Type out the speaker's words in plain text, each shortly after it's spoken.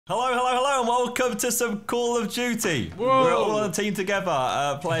Hello, hello, hello, and welcome to some Call of Duty. Whoa. We're all on a team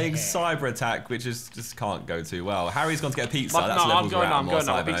together playing Cyber Attack, which just can't go too well. Harry's gone to get a pizza. That's levels we're at. I'm going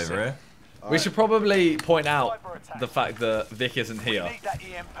over here. We should probably point out the fact that Vic isn't here.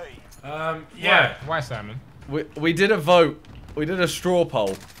 Yeah. Why, Simon? We did a vote. We did a straw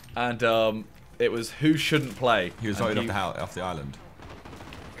poll, and it was who shouldn't play. He was voted off the island.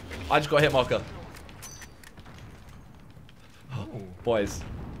 I just got a hit marker. Boys,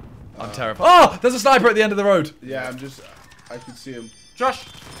 I'm terrified. Oh, there's a sniper at the end of the road. Yeah, I can see him. Josh!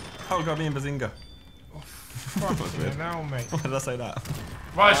 Oh god, me and Bazinga. Fuck you now, mate. Why did I say that?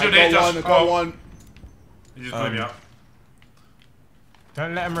 Right, shoot it, Josh. Oh. One. You just blew me up.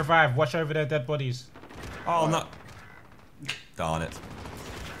 Don't let him revive. Watch over their dead bodies. Oh no! Darn it.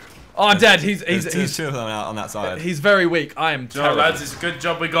 Oh, I'm dead. He's two of them out on that side. He's very weak. I am No, terrified. lads, it's a good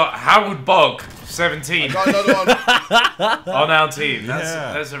job we got Howard Bog, 17, Got another one. on our team.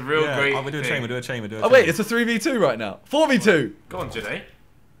 That's a real great we'll do a chain, we'll do a chain, we'll do a chain. Oh wait, it's a 3v2 right now. 4v2. Go on, Janae.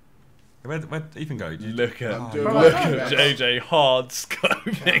 Where'd Ethan go? Look at best. JJ hard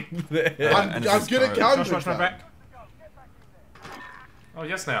scoping this. I'm good at countering. Josh, watch my back. Oh,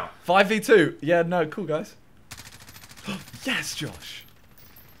 yes, now. 5v2. Yeah, no, cool guys. Yes, Josh.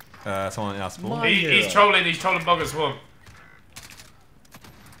 Someone in our spawn. He's trolling Bog at spawn.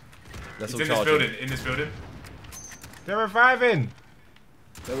 Let's He's all charge him. in this building. They're reviving.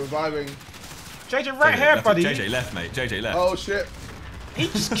 They're reviving. JJ, right here, left, buddy. JJ left, mate. JJ left. Oh shit. He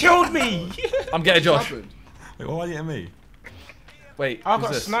just killed me. I'm getting Josh. Happened? Wait, why are you getting me? Wait, I who's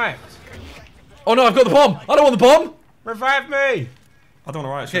got this? sniped. Oh no, I've got the bomb. I don't want the bomb. Revive me. I don't want to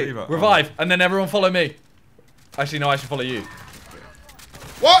write shit Okay, either. revive, and then everyone follow me. Actually, no, I should follow you.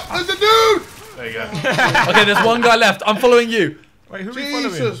 What? There's a dude! There you go. Okay, there's one guy left. I'm following you. Wait, who are we following?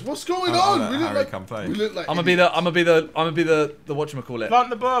 Jesus, what's going I'll on? let We look Harry like. come play. We look like. I'm gonna be the whatchamacallit. Plant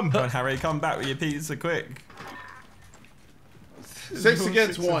the bomb. Come on, Harry, come back with your pizza quick. 6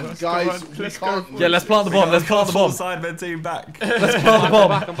 against 1, guys. We can't. Yeah, let's plant the bomb. Let's plant the bomb. Sidemen team back. Let's plant the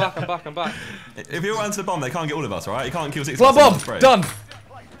bomb. I'm back. If you run to the bomb, they can't get all of us, alright? You can't kill 6 Plant of us. bomb. Done.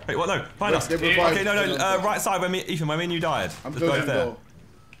 Wait, what? No, find us. They revived. Okay, no, right side, Ethan, when me and you died. I'm There's both closing the there. door.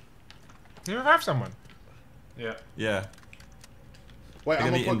 Did you revive someone? Yeah. Yeah. Wait, They're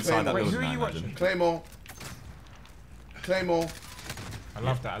I'm gonna gonna be put inside that Claymore. Wait, building who are now, you imagine. watching? Claymore. Claymore. I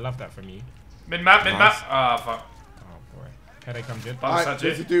love that. I love that from you. Mid-map. Nice. Ah, fuck. Oh boy. Here they come, dude. Alright,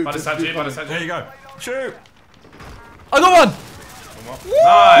 there's a dude, there's a dude coming. There you go. Shoot! I got one. Nice.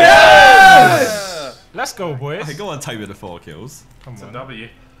 Yes. Let's go, boys. Okay, go on, Toby with the 4 kills. Come It's a on. W.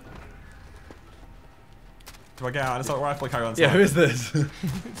 Do I get out and assault rifle or carry on? Yeah, who is this?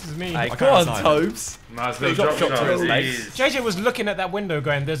 This is me. Hey, can't come on, snipe. Tobes. Nice He little got drop shot shot. to his legs. JJ was looking at that window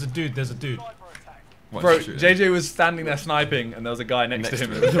going, there's a dude, there's a dude. What, Bro, shooting? JJ was standing there sniping, and there was a guy next to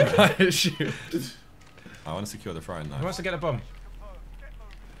him Next with to a riot shield. I want to secure the throne Who though. wants to get a bomb?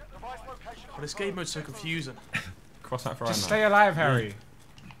 Oh, this game mode's so confusing. Cross that throne Just now. stay alive, Harry.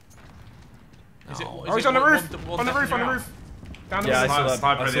 Is it, Oh, Oh, he's on the roof! On the roof, on the roof! Down the Yeah, I roof. saw that.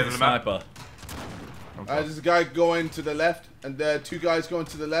 Sniper I at the saw end the of the map. sniper. There's a guy going to the left, and there are 2 guys going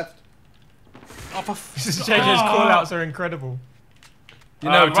to the left. Oh, for JJ's call-outs are incredible. You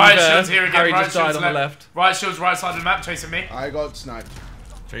know, to be right fair, shields here again. Harry Right just died shields on the left. Right shields, right side of the map, chasing me. I got sniped.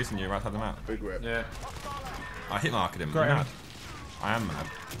 Chasing you right side of the map. Big rip. Yeah. I hit marked him. Got I'm him. mad. I am mad.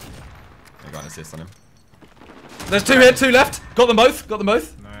 I got an assist on him. There's 2 here, 2 left. Got them both. Got them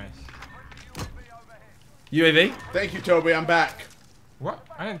both. Nice. UAV. Thank you, Toby. I'm back. What?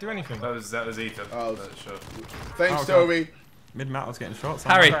 I didn't do anything. That was Ethan. Oh. That shot. Thanks, okay. Toby. Mid mat was getting shots.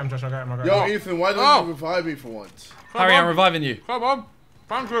 Harry. I got him, Josh, I got him, I got Yo, him. Ethan, why don't you revive me for once? Harry, I'm reviving you. Come on.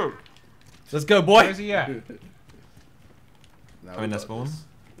 Thank you. Let's go, Where's boy. he at? No, I'm in their spawn,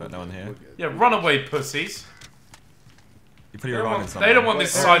 but no one here. Yeah, runaway pussies. You put your reviving They don't want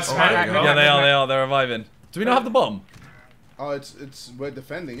this side Oh, smack. there you go. Yeah, they are. They're reviving. Do we not have the bomb? Oh, we're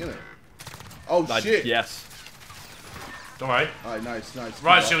defending, isn't it? Oh shit! Yes. Don't worry. Alright, nice.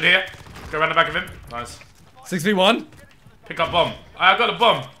 Right Good shield here. Go around the back of him. Nice. 6v1. Pick up bomb. I got a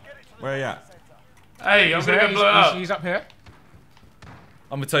bomb. Where are you at? Hey, I'm He's gonna there, go blow it up. he's up here.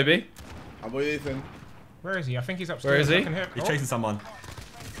 I'm with Toby. I'm with Ethan. Where is he? I think he's upstairs. Where is he? I can hear- He's oh. chasing someone.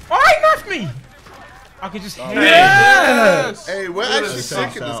 Oh, he knifed me! I could just hear Yes! Hey, we're actually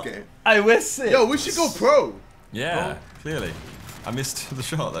sick in this game. Hey, we're sick. Yo, we should go pro. Yeah, clearly. I missed the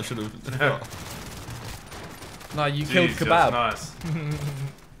shot. That should have. No, you killed Jesus, Kebab. Nice.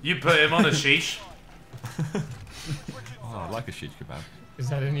 You put him on a sheesh. Oh, I like a sheet kebab. Is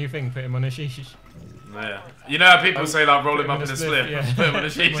that a new thing? Put him on a sheesh. Yeah. You know how people say like roll him up in a spliff, spliff? yeah. Put him on a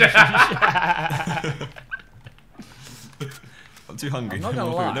sheesh. I'm too hungry. I'm not No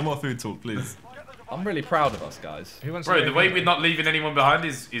gonna more food. lie. No more food talk, please. I'm really proud of us, guys. Who wants Bro, to the go way in? we're not leaving anyone behind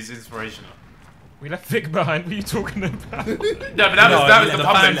is inspirational. We left Vic behind. What are you talking about? Yeah, but that was the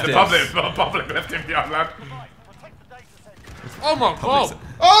public. fans The public left him behind, lad. Oh my god.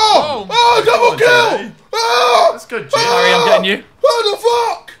 Oh! Oh, double kill! Oh! Let's go, Jim. Harry, I'm getting you. What the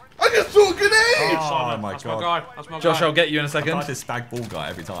fuck? I just threw a grenade! Oh my That's god. my guy. That's my Josh, guy. I'll get you in a I second. like this spag ball guy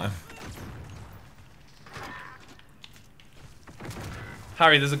every time.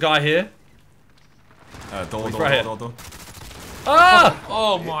 Harry, there's a guy here. Door. Ah!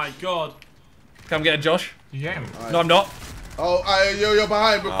 Oh my god. Come get it, Josh. You get him. No, I'm not. Oh, you're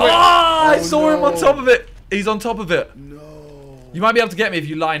behind, but quick. Ah! I Oh, saw him on no. top of it. He's on top of it. No. You might be able to get me if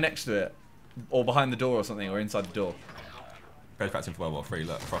you lie next to it. Or behind the door or something, or inside the door. Goes back to World War 3,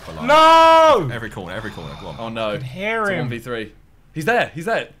 look, proper line. No! Every corner, go on. Oh no. Hear It's a him. 1v3. He's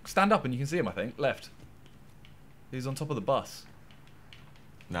there. Stand up and you can see him, I think. Left. He's on top of the bus.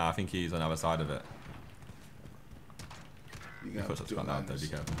 Nah, I think he's on the other side of it. You Your footsteps gone down, though, be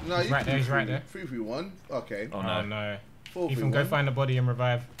careful. No, He's right there, he's right there. 3v1. Okay. Oh Oh no. no. 4v1. Ethan, go find the body and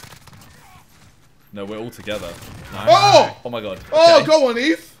revive. No, we're all together. No. Oh! Oh my god. Oh, Okay. go on,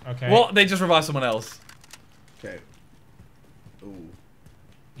 Eve. Okay. What? They just revived someone else. Okay. Ooh.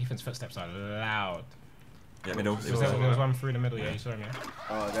 Ethan's footsteps are loud. Yeah, middle. There was one through the middle, yeah, you saw him, yeah?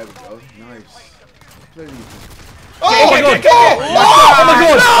 Oh, there we go. Nice. Play Ethan. Oh my god! Oh my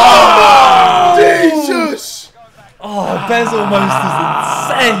god! Jesus! Oh, Bez almost is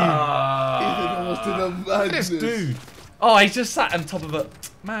insane! Ethan almost did a madness. This dude. Oh, he just sat on top of it.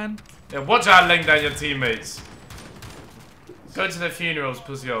 Man. Yeah, watch out laying down your teammates. Go to their funerals,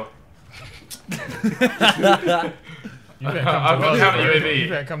 pussyo. You better come I've to got us, counter bro. UAV. You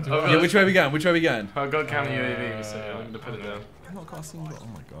better come to I've us. Yeah, which way are we going? Which way are we going? I've got counter UAV, so I'm gonna put it down. I've not got a single. Oh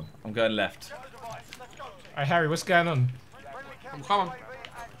my god. I'm going left. Hey, Harry, what's going on? I'm coming.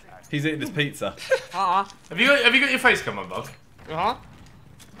 He's eating his pizza. Have you got your face cam on, Bob? Uh-huh.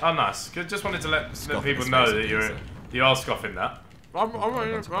 Oh, nice. Good. Just wanted to let Scoffing people his know face that at you are scoffing that. I'm I've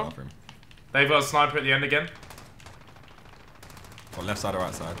ready gone to to the go. bathroom. They've got a sniper at the end again. Or left side or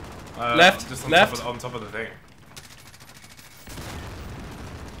right side? Left, Just on left. on top of the thing.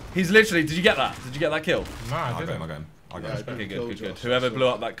 He's literally. Did you get that? Did you get that kill? No, I I'll go didn't. him. I'll go Yeah, him. Okay, Kill good. Josh. Whoever blew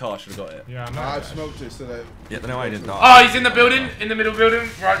up that car should have got it. Yeah, I know. I smoked it so that. Yeah, no, I didn't. Oh, he's in the building, in the middle building.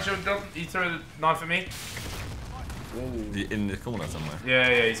 Right shoulder. He threw a knife at me. In the corner somewhere.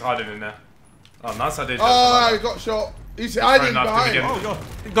 Yeah, he's hiding in there. Oh, nice idea. Oh, I got shot. He's hiding enough, behind. did we Oh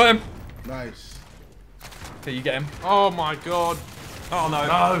god. Got him. Nice. Okay, you get him. Oh my god. Oh no.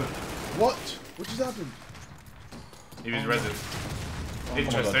 No, What? What just happened? he was resin.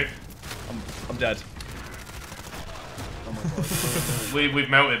 Interesting. I'm dead. Oh my god. We've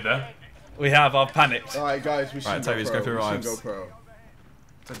melted there. We have. I've panicked. Alright, guys, we should Right, go Toby, pro. go for We should revives. go pro.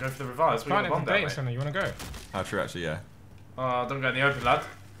 So go for the revives. We got a Find it bomb at the down, data mate. center, you wanna go? How true, actually, yeah. Don't go in the open, lad.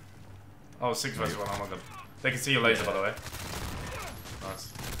 Oh, 6 versus 1. Oh my god. They can see your laser, by the way.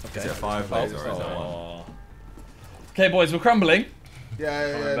 Nice. Is it a 5 laser or is that one? Oh. Okay, boys, we're crumbling.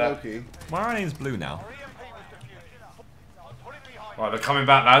 Yeah, back. Loki. Why are our names blue now? Right, they're coming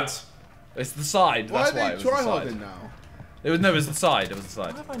back, lads. It's the side. Why That's are why they it was the tryharding side. now? It was no, it was the side. It was the Why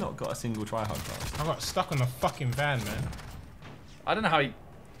side. have I not got a single tryhard class? I got stuck on the fucking van, man. I don't know how he.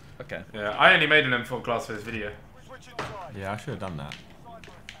 Okay. Yeah, I only made an M4 class for this video. Yeah, I should have done that.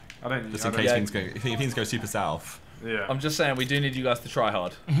 I don't. Just I in don't- case things go, if things go super south. Yeah. I'm just saying we do need you guys to try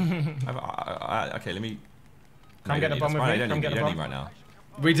hard. Okay, let me. Come get the bomb with me, You come get the don't bomb. need right now.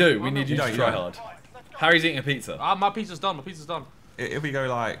 We do. We need you You to don't, try you hard. Harry's eating a pizza. Ah, my pizza's done. My pizza's done. If we go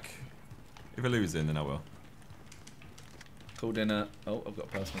like, if we're losing, then I will. Called in a. Oh, I've got a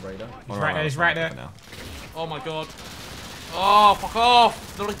personal radar. He's right there, he's right there. Now. Oh my god. Oh, fuck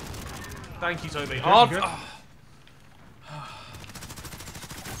off. Thank you, Toby. Oh, good?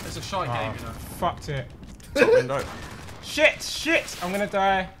 it's a shite Oh, game, you know. fucked it. Top window. Shit! I'm gonna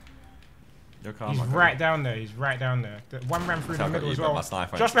die. You're calm. He's my right down there. He's right down there. The one ran through the God. middle You as got well. my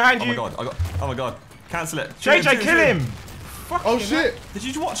sniper. Josh behind Oh you. my god! Oh my god! Cancel it. JJ, kill him! Oh shit! Did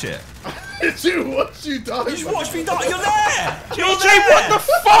you watch it? Did you watch you die? Did you watch me die? You're there! JJ, what the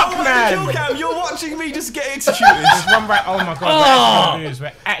fuck, man? Kill cam, you're watching me just get executed. There's one right. Oh my god, we're actually gonna lose.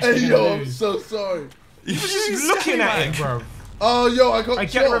 We're actually Hey gonna yo, I'm lose. so sorry. You were Just looking at it, bro. Oh yo, I got Hey,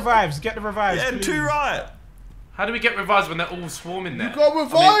 shot. get the revives. Get the revives. Yeah, please. 2 right. How do we get revives when they're all swarming there? You got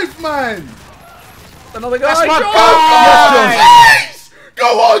revived, man. Another guy. That's my Josh! guy. Yes! Go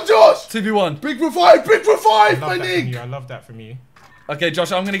on, Josh. 2v1. Big revive, I love my that from you. nigga. I love that from you. Okay,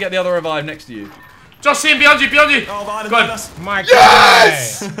 Josh, I'm gonna get the other revive next to you. Josh, see him behind you, behind you. Oh, behind Go on. us. My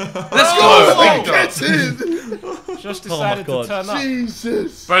Yes! God. Let's Oh, go. get in! Just decided to God. turn up.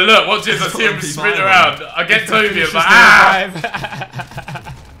 Jesus! Bro, look, watch this. I see him Be sprint fine, around. I get Toby. I'm Just like, the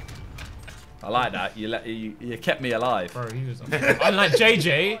ah. vibe. I like that. You kept me alive. Bro, he was unlike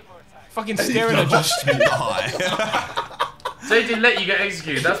JJ, fucking staring at Josh. JJ let you get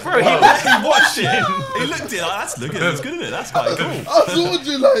executed. That's Bro, he He watched it. He looked at it like, that's looking, that's good, isn't it? That's quite cool. I was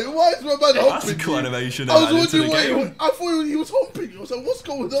wondering, like, why is my man That's a humping cool you? animation. I was added to the wondering why game. I thought he was humping you. I was like, what's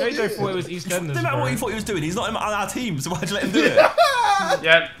going on JJ here? thought it was EastEnders. No matter bro. what you thought he was doing, he's not on our team, so why'd you let him do it?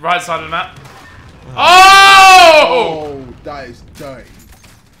 Yeah, right side of the map. Oh! Oh, that is dirty.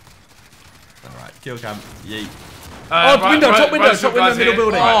 Alright, kill cam. Yeet. Top window, top window, guys middle here.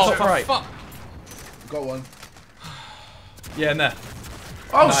 building. Right, Top so- right. Fuck. Got one. Yeah, in there.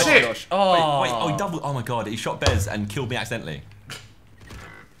 Oh Nice, shit! Josh. Oh, Wait, oh, he doubled. Oh my god, he shot Bez and killed me accidentally.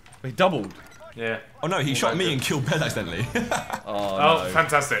 He doubled. Yeah. Oh no, he shot me and killed Bez accidentally. Oh, No.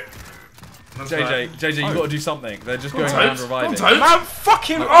 fantastic. That's right. JJ, you got to do something. They're just going around reviving. Man,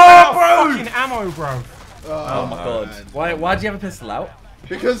 fucking fucking ammo, bro. Oh my god. Man. Why'd you have a pistol out?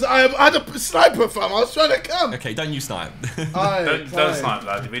 Because I had a sniper, fam. I was trying to come. Okay, don't you snipe. Aye, Don't fine. snipe,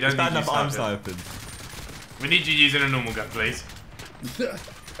 lad. We don't Bad need you enough I'm sniping. sniping. We need you using a normal gun, please.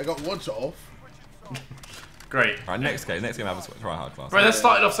 I got one shot off. Great. Alright, next game I have a try hard class. Bro, that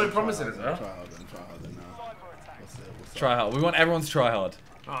started off so promising as well. Try hard then now. What's it? Try hard. We want everyone to try hard.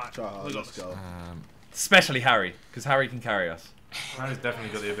 Alright, Try hard, we got let's this. go. Especially Harry, because Harry can carry us. Harry's definitely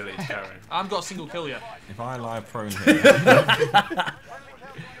got the ability to carry. I haven't got a single kill yet. If I lie prone here.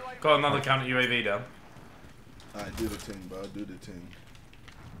 Got another counter UAV down. Alright, do the thing, bro. Do the thing.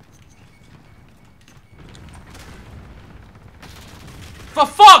 For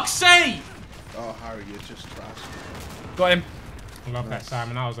fuck's sake! Oh, Harry, you're just trash. Got him. I love that,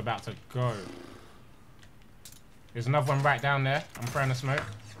 Simon. I was about to go. There's another one right down there. I'm throwing the smoke.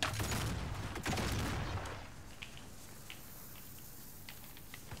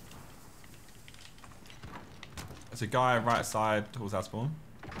 There's a guy right side towards our spawn.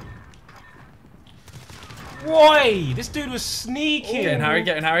 Boy, this dude was sneaking. Getting Harry,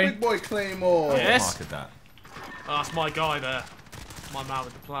 getting Harry. Big boy Claymore. Yes. Marked that. Oh, that's my guy there. My man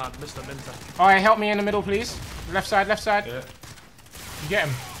with the plan, Mr. Minter. Alright, help me in the middle, please. Left side, left side. Yeah. You get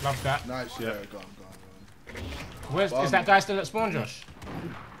him. Love that. Nice, yeah. Go on. Where's is that guy still at spawn, Josh?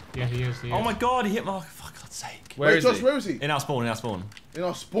 Yeah, he is. Oh my god, he hit my. For God's sake. Where Wait, is Josh, he? where is he? In our spawn, in our spawn. In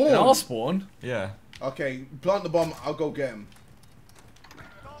our spawn. In our spawn. Yeah. Okay, plant the bomb. I'll go get him.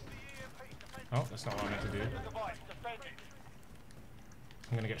 Oh, that's not what I meant to do.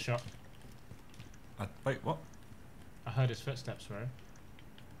 I'm gonna get shot. Wait, what? I heard his footsteps, bro.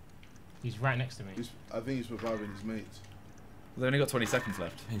 He's right next to me. I think he's reviving his mates. They've only got 20 seconds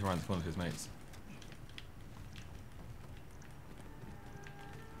left. He's right in the corner of his mates.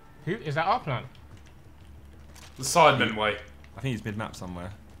 Who is that? Our plant? The Sidemen way. I think he's mid-map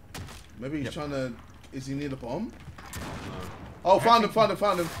somewhere. Maybe he's trying to. Is he near the bomb? Oh, found him.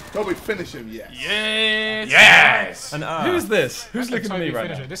 Toby, finish him. Yes. Yes! Yes! And Who's this? Who's That's looking at me Toby right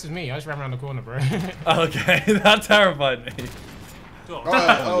finisher. now? This is me. I just ran around the corner, bro. Okay, that terrified me. God.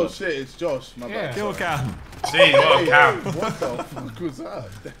 Oh shit, it's Josh. My Yeah. bad. Kill cam. Jeez, what a cam. What the fuck was that?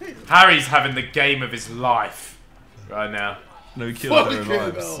 Damn. Harry's having the game of his life right now. No kills, no Fucking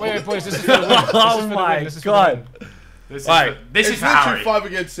lives. hell. Wait, boys, this is for the win. This is Oh for the my win. This is for the god. win. This is Right. for, this is It's for literally Harry. 5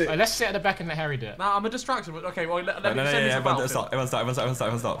 against 6. Let's sit at the back and let Harry do it. Nah, I'm a distraction. But okay, well, let No, me no, no, send yeah, this everyone about. stop, everyone stop,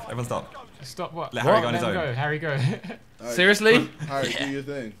 everyone stop. Stop what? Let Harry go on Let his him own. go. Harry, go. Alright, Seriously? Harry, do your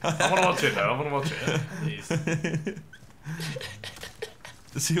thing. I want to watch it though. I want to watch it. Jeez.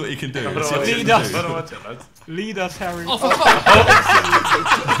 See what you can do. I wanna See what watch you it. can I do. wanna watch it, lads. Lead us, Harry. Oh, for fuck!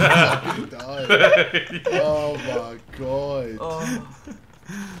 Died. Oh my god.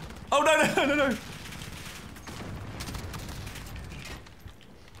 Oh no.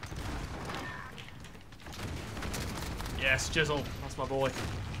 Yes, Jizzle. That's my boy.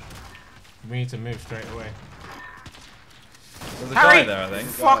 We need to move straight away. There's a Harry! guy there, I think.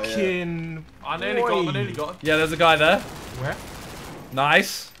 Fucking. I nearly got him. I nearly got him. Yeah, there's a guy there. Where?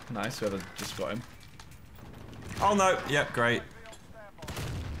 Nice. Nice, whoever just got him. Oh no. Yep, great.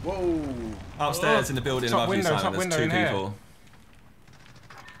 Whoa. Upstairs in the building Top above you, window, Simon. top There's window two in here. people.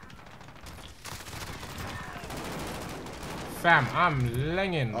 Fam, I'm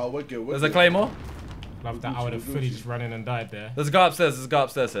lenging. Oh, we're good. There's a claymore. Love that. I would have fully just run in and died there. There's a guy upstairs. There's a guy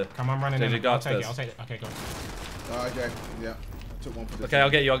upstairs here. Come on, running JJ, in. go I'll take it. upstairs. I'll take it. Okay, go. Oh, okay. Yeah. I took one for this. Okay, I'll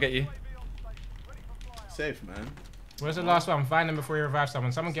get you. I'll get you. Safe, man. Where's the last one? Find him before he revives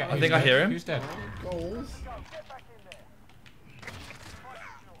someone. Someone get him. I think I hear him. Who's dead? Goals.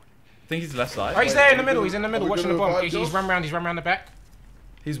 think he's left side. Oh, he's there in the middle. He's in the middle, watching the bomb. He's He's run round. He's run round the back.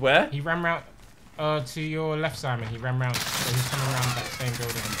 He's where? He ran round to your left, Simon. He ran round. So he's coming around that same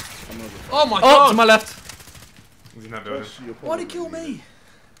building. Oh my Oh, god! to my left. He's in that building. Why'd he kill me?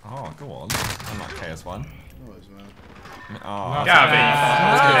 Oh, go on. I'm like KS1. No, it's man. Oh,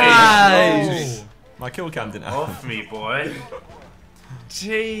 Nice. my kill cam didn't Off happen. me, boy.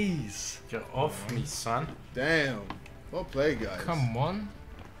 Jeez. Get off me, son. Damn. Well played, guys. Come on.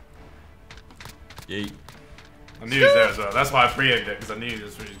 Yeet. I knew he was there as well. That's why I pre-aimed it, because I knew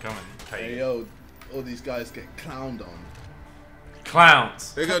this was coming. Hey, yo, all these guys get clowned on.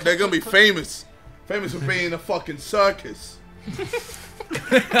 Clowns. They're gonna be famous. Famous for being in a fucking circus.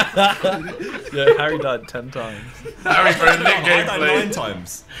 Yeah, Harry died 10 times. Harry for a lit I died gameplay. 9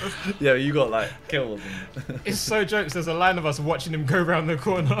 times. Yeah, you got like killed. It's so jokes. There's a line of us watching him go around the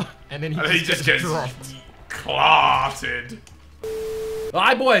corner, and then And he just gets dropped. clarted.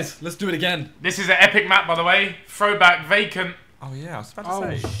 Alright, boys, let's do it again. This is an epic map, by the way. Throwback, vacant. Oh, yeah, I was about Oh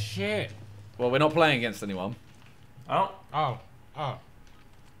to say. shit. Well, we're not playing against anyone. Oh, Oh. I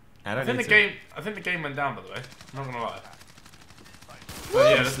I don't think need the to. game. I think the game went down, by the way. I'm not gonna lie.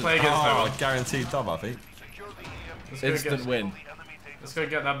 But yeah, let's play against no Oh, one. guaranteed dub, I think. Let's go Instant get, win. let's go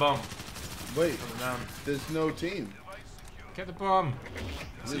get that bomb. Wait, Down. there's no team. Get the bomb.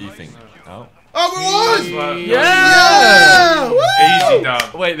 What do you think? Oh. Oh, it was! Well, Yeah! Easy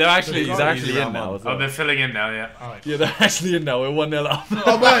done. Wait, they're actually, He's he's actually round in now. one. as Oh, well. they're filling in now, yeah. Yeah, they're actually in now. We're 1-0 up.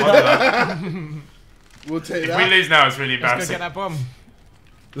 Oh, man. We'll take If that. we lose now, it's really Let's go embarrassing. get that bomb.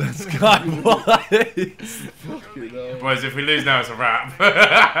 Let's go, boys. You know. Boys, if we lose now, it's a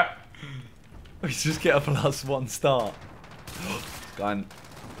wrap. We just get a +1 start. Gone.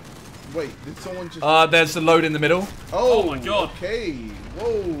 Wait, did someone just... There's a load in the middle. oh, my God. Okay.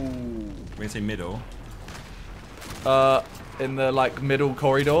 Whoa. We're going to say middle. In the like middle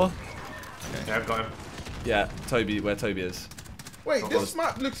corridor. Yeah, I've got him. Yeah, Toby, where Toby is. Wait, this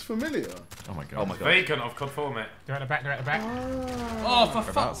map looks familiar. Oh, my God. Oh my god. Vacant of COD 4, mate. They're at the back. They're at the back. Oh, for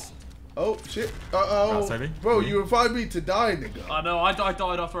fuck. Whereabouts? Oh, shit. Uh-oh. That's Toby. Bro, you revived me to die, nigga. I know, I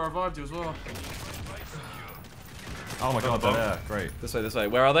died after I revived you as well. Oh, my God, they're there. Great. This way, this way.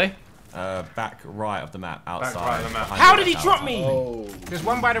 Where are they? Back right of the map, outside. right of the map. behind How the did he left drop outside. me? Oh. There's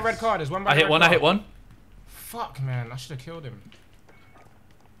one by the red car. There's one by I the hit red one, car. I hit one. Fuck, man. I should have killed him.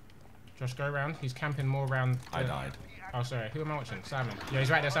 Just go around. He's camping more around. I died. Oh, sorry. Who am I watching? Simon. Yeah, he's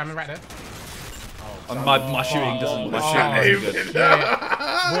right there. Simon, right there. My shooting doesn't. My Oh, shooting isn't good. shit.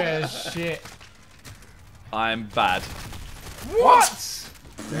 Where's shit? I'm bad. What?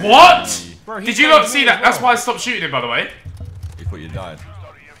 What? Bro, he Did you saved not me see as that? That's well. why I stopped shooting him, by the way. You thought you died.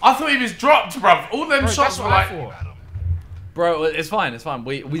 I thought he was dropped, bruv. All them Bro, shots that's were what I like... thought. Bro, it's fine, it's fine.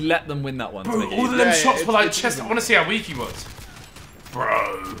 We let them win that one. to Bro, make it all of easy. them Yeah, shots were like it's chest. I want to see how weak he was.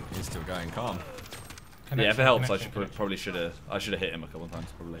 Bro. He's still going calm. Yeah, if it helps, I Connection, should probably should have. I should have hit him a couple of times,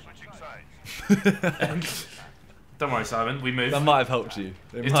 probably. Don't worry, Simon. We move. That might have helped you.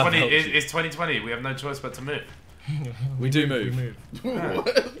 It It's might have 20. helped you. It's 2020. We have no choice but to move. We do We move. move.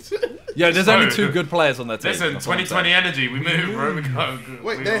 What? Yeah, there's So- only 2 good players on their team. Listen, that's what I'm 2020 energy. We move, bro. We go.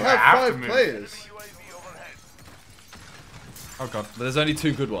 Wait, we they to have 5 move. players. Oh, God. But there's only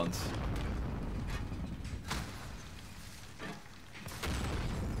 2 good ones.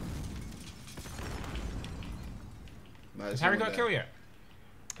 Nah, Has it's Harry not got a there. kill yet?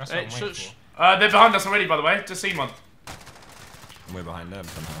 That's Hey, what I'm waiting shush. for. They're behind us already, by the way. Just seen one. And we're behind them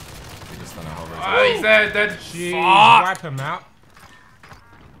somehow. We just done a whole He's there, dead. Jeez, Fuck. wipe him out.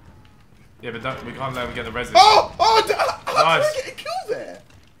 Yeah, but we can't let him get the resin. Oh! Oh! How did Nice. I get a kill there?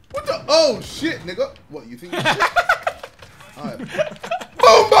 What the? Oh, shit, nigga. What, you think you shit? Alright.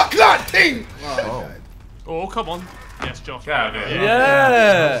 Boom! Back that thing! Oh, okay. Oh, come on. Yes, Josh. Get out of here.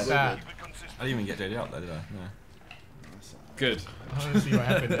 Yeah. What's that? I didn't even get JD up there, did I? No. Good. I want to see what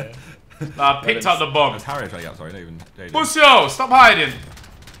happened there. Picked up the bomb. That's Harry trying to get up, sorry, not even JD. Busio, stop hiding.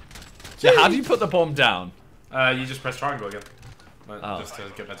 Yeah, how do you put the bomb down? You just press triangle again. Oh. Just to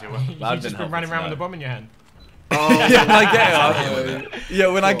get back to your way. That'd You've been just been helpful running to around know. with a bomb in your hand. Yeah, when I get it, yeah,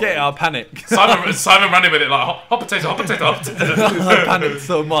 when I get it, I'll panic. Simon running with it like hot potato, hot potato, hot potato. I panic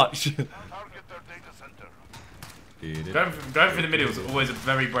so much. Going for the middle is always a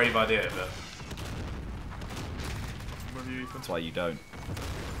very brave idea, but That's why you don't.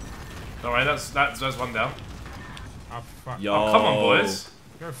 all right, that's one down. Oh, fuck. Yo. Oh, come on, boys.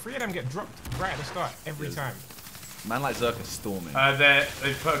 Yo, 3 of them get dropped right at the start every time. Man like Zerk is storming.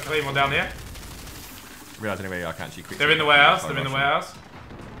 They've put a claymore down here. Realised anyway, I can actually quickly. They're in the warehouse. They're in the warehouse.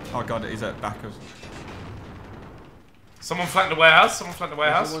 Oh, God, he's at back of. Someone flanked the warehouse. Someone flanked the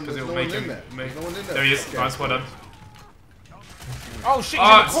warehouse There's because no it'll one make in him. there. There's no one in there. There he is. Okay. Nice, well done. Oh shit!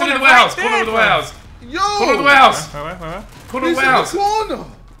 Still in the warehouse. Corner of the warehouse. Yo! Corner of the warehouse. Where? Corner of He's the in warehouse. the corner.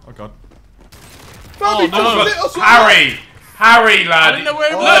 Oh god. Fam, he just lit us all up. Harry, lad. I didn't know where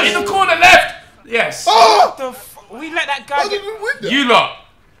it Look was. in the corner left. Yes. Oh! We let that guy I get... didn't even win that. You lot.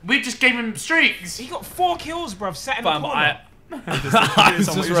 We just gave him streaks. He got 4 kills, bruv. Sat in the Fam, corner. He's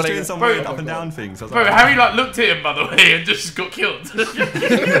just doing running- some Bro, weird up and down things. I was Bro, like, Harry like looked at him by the way and just got killed. what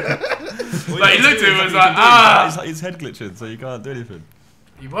like, you he looked at him and was like, ah. His head glitching, so you can't do anything.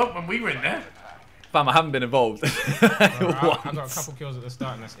 You won't when we were in there. Fam, I haven't been involved. I got a couple kills at the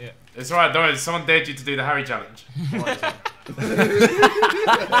start and that's it. It's alright, don't worry. Someone dared you to do the Harry challenge.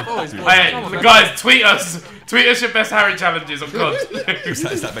 Hey, guys, tweet us. Tweet us your best Harry challenges on COD. Is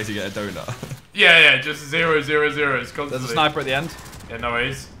that basically get a donut? Yeah, just 0, 0, 0. It's constantly. There's a sniper at the end. Yeah, no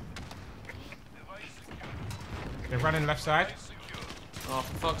worries. They're running left side. Oh,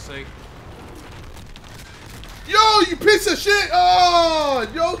 for fuck's sake. Yo, you piece of shit! Oh,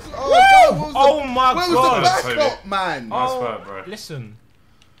 yo! Oh, God, My where God! was the backup, man? Nice work, bro. Listen.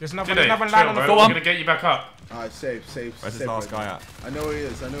 There's another Chill, line bro. on the We're floor. gonna get you back up. Alright, save. Where's this last guy at? I know where he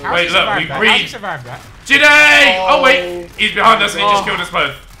is. I know How's where Wait, he is. he look, survived we that? breathe. How's he survived that? Jide! Oh, wait. He's behind us and he just killed us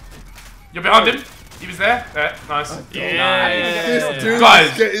both. You're behind him? He was there? There. Nice. Nice. This dude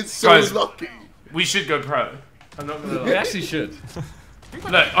Guys, is getting so guys. lucky. We should go pro. I'm not gonna We lie. actually should.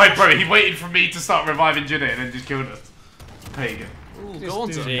 Look, oh, bro, he waited for me to start reviving Jide and then just killed us. There you go. Ooh, This go on,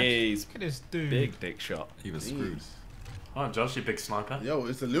 dude. son. Jeez. Look at this dude. Big dick shot. He was screwed. Oh, Josh, you big sniper. Yo,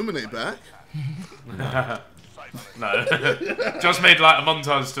 is Illuminate back? No. Josh made like a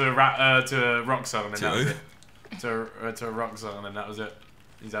montage to a rock song and then that was To? it. To a rock song and then that was it.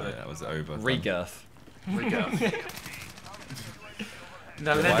 He's had Yeah, it. that was over. Regirth. Regurth.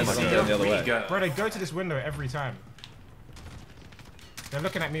 Now Why let me am I see going your the other way? regurth. Bro, they go to this window every time. They're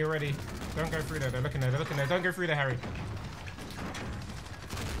looking at me already. Don't go through there. They're looking there. They're looking there. Don't go through there, Harry.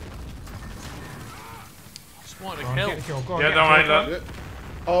 Just wanted Go to on, kill. get the kill. Go on, Yeah, get don't the worry, kill. look.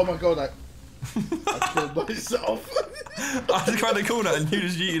 Oh my God, I killed myself. I was trying to call that and you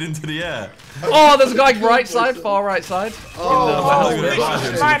just yeeted into the air. Oh, there's a guy right side, far right side. Oh, In the Ethan, warehouse.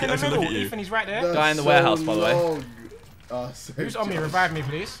 he's lying in the Actually look middle. at you. Ethan, he's right there. That's Guy in the warehouse, by the way. long. Who's on me? Revive me,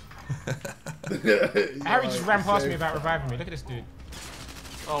 please. Harry just ran past me without reviving me. Look at this dude.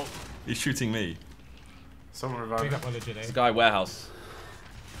 Oh, He's shooting me. Someone Big revived up me. Oliver today. There's a guy warehouse.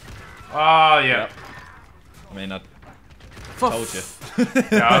 Ah, yeah. I mean, I told you.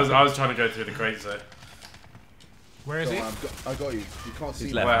 Yeah, I was trying to go through the crates though. Where is he? I got you. You can't see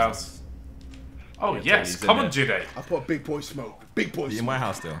He's me. left. Warehouse. Oh, Yeah, yes. he's in Come on, there. Jide. I put a big boy smoke. Big boy Are you in smoke. my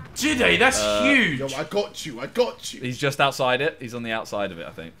house still? Jide, that's huge. Yo, I got you. I got you. He's just outside it. He's on the outside of it,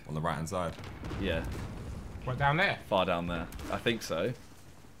 I think. On the right hand side. Yeah, What, down there? far down there. I think so.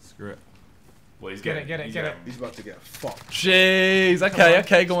 Screw it. Well, he's Get getting it, get it, he's get it. getting- He's about to get fucked. Jeez.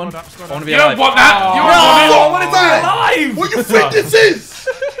 Okay, go on. Squad up, squad I want to up. be You don't alive. want that. You don't Oh, want it. what is that? What you think this is?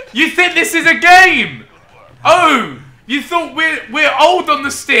 You think this is a game? Oh, you thought we're old on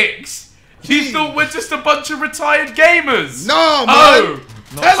the sticks? You thought we're just a bunch of retired gamers? No, man. Oh,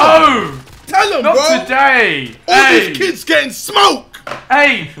 oh, Tell him, not bro. today. All Hey, these kids getting smoke.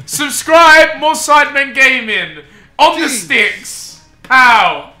 hey, subscribe, more Sidemen Gaming on the Jeez. sticks.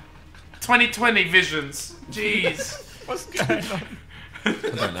 Pow. 2020 visions. Jeez. What's going on? I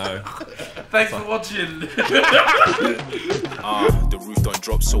don't know. Thanks for watching. The roof don't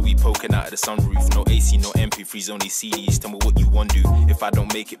drop, so we poking out of the sunroof. No AC, no MP3s, only CDs. Tell me what you want to do. If I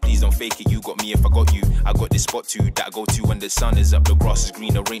don't make it, please don't fake it. You got me if I got you. I got this spot too that I go to when the sun is up, the grass is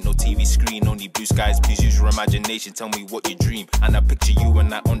green. There ain't no TV screen, only blue skies. Please use your imagination. Tell me what you dream, and I picture you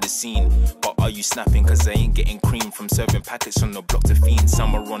and that on the scene. But are you snapping? Cause I ain't getting cream from serving packets on the block to fiend.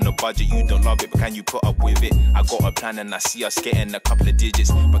 Some are on the budget, you don't love it, but can you put up with it? I got a plan and I see us getting a couple of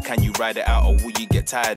digits, but can you ride it out or will you get tired?